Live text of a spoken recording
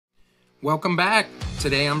Welcome back.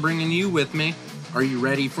 Today I'm bringing you with me. Are you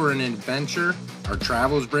ready for an adventure? Our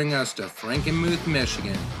travels bring us to Frankenmuth,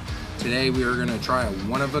 Michigan. Today we are going to try a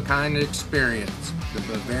one-of-a-kind experience, the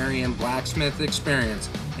Bavarian Blacksmith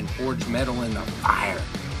Experience, and forge metal in the fire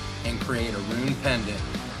and create a rune pendant.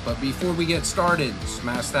 But before we get started,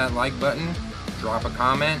 smash that like button, drop a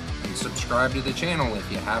comment, and subscribe to the channel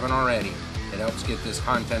if you haven't already. It helps get this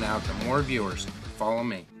content out to more viewers. Follow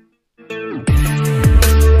me.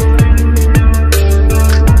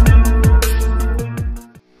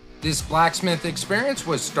 This blacksmith experience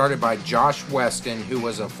was started by Josh Weston, who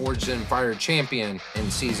was a Forged in Fire champion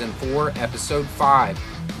in Season 4, Episode 5,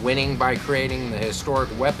 winning by creating the historic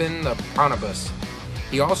weapon, the pendant.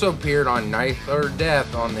 He also appeared on Knife or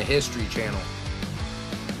Death on the History Channel.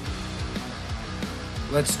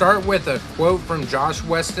 Let's start with a quote from Josh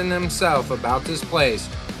Weston himself about this place.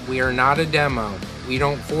 "We are not a demo. We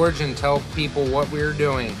don't forge and tell people what we're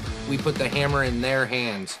doing. We put the hammer in their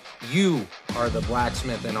hands. You are the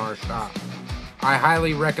blacksmith in our shop. I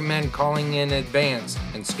highly recommend calling in advance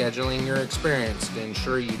and scheduling your experience to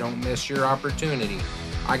ensure you don't miss your opportunity.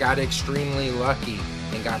 I got extremely lucky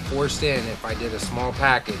and got forced in if I did a small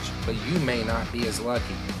package, but you may not be as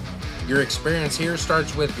lucky. Your experience here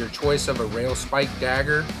starts with your choice of a rail spike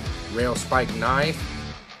dagger, rail spike knife,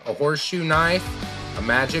 a horseshoe knife, a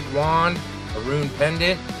magic wand, a rune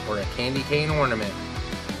pendant, or a candy cane ornament.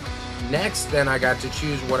 Next, then I got to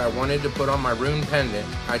choose what I wanted to put on my rune pendant.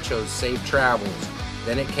 I chose Safe Travels.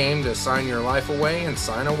 Then it came to sign your life away and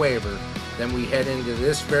sign a waiver. Then we head into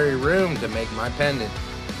this very room to make my pendant.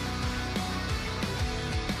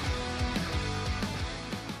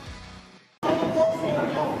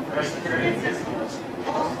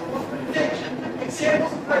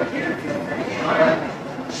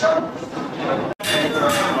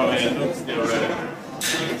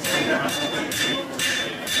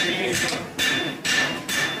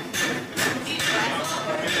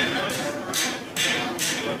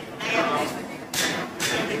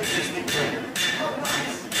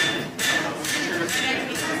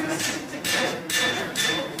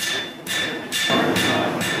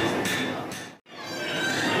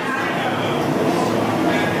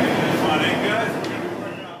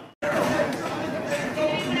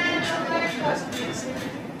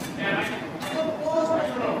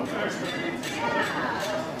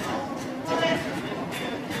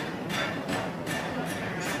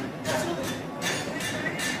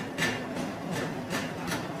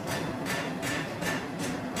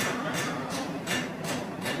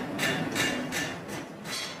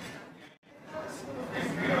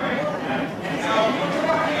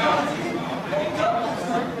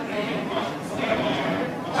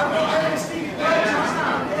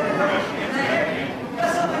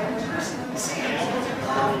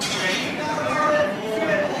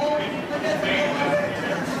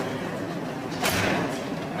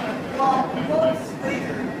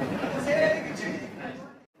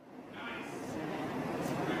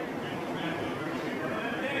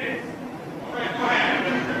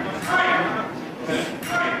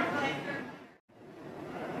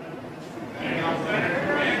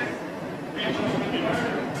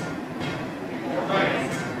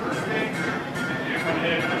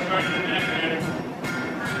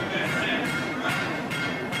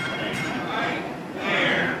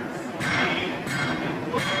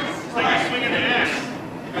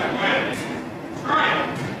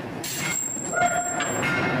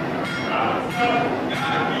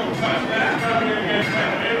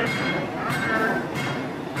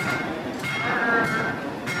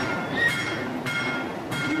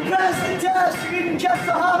 You didn't catch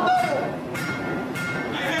the hot button.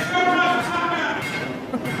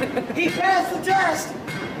 He passed the test.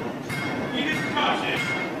 He didn't touch it.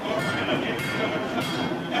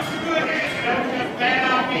 That's a good hit. That's bad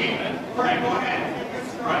on me. All right, go ahead. Good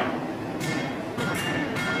strike.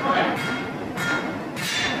 Strike.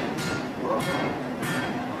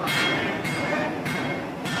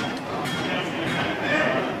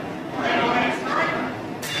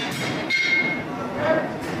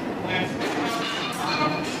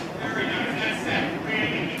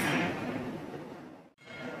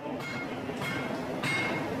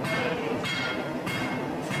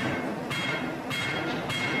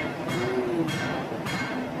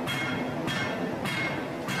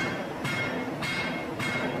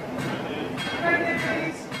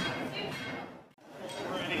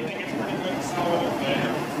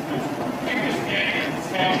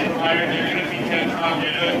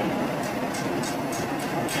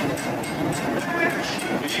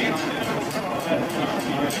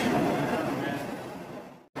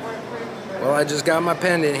 Well, I just got my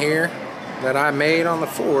pendant here. that I made on the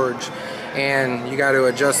forge, and you got to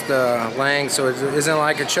adjust the length so it isn't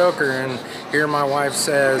like a choker. And here my wife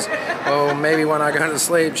says, oh, maybe when I go to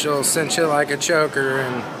sleep she'll cinch it like a choker.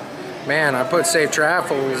 And man, I put safe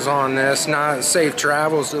travels on this, not safe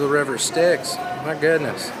travels to the river Styx. My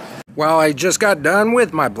goodness. Well, I just got done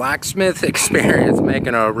with my blacksmith experience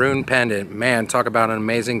making a rune pendant. Man, talk about an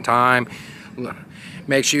amazing time.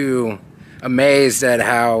 Makes you amazed at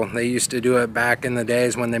how they used to do it back in the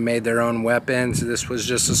days when they made their own weapons. This was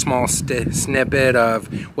just a small snippet of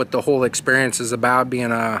what the whole experience is about,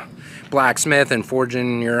 being a blacksmith and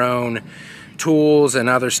forging your own tools and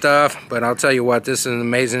other stuff. But I'll tell you what, this is an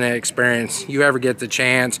amazing experience. You ever get the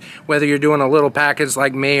chance, whether you're doing a little package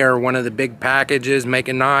like me or one of the big packages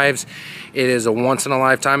making knives, it is a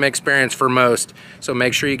once-in-a-lifetime experience for most. So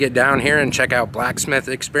make sure you get down here and check out Blacksmith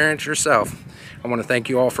Experience yourself. I want to thank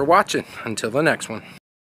you all for watching. Until the next one.